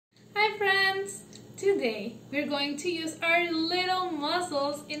Hi friends! Today we're going to use our little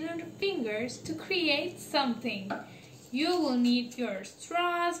muscles in our fingers to create something. You will need your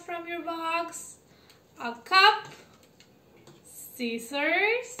straws from your box, a cup,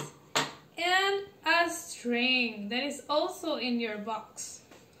 scissors, and a string that is also in your box.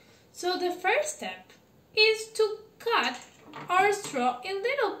 So the first step is to cut our straw in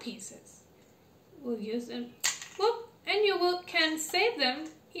little pieces. We'll use them, and you can save them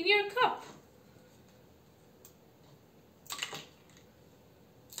in your cup.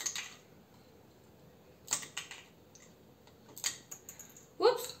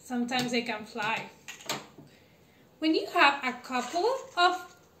 Whoops, sometimes they can fly. When you have a couple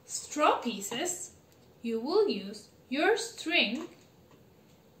of straw pieces, you will use your string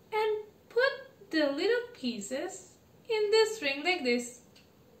and put the little pieces in the string like this.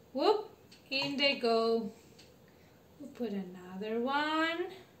 Whoop, in they go. We'll put another one.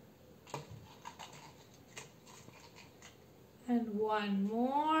 And one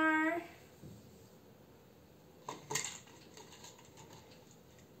more.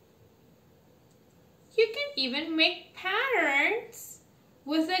 You can even make patterns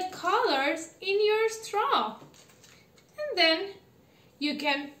with the colors in your straw. And then you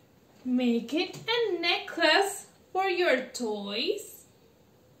can make it a necklace for your toys,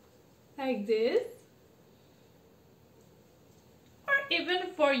 like this. Or even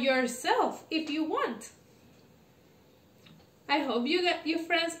for yourself if you want. I hope you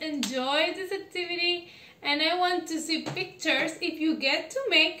friends enjoy this activity, and I want to see pictures if you get to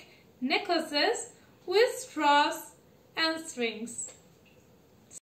make necklaces with straws and strings.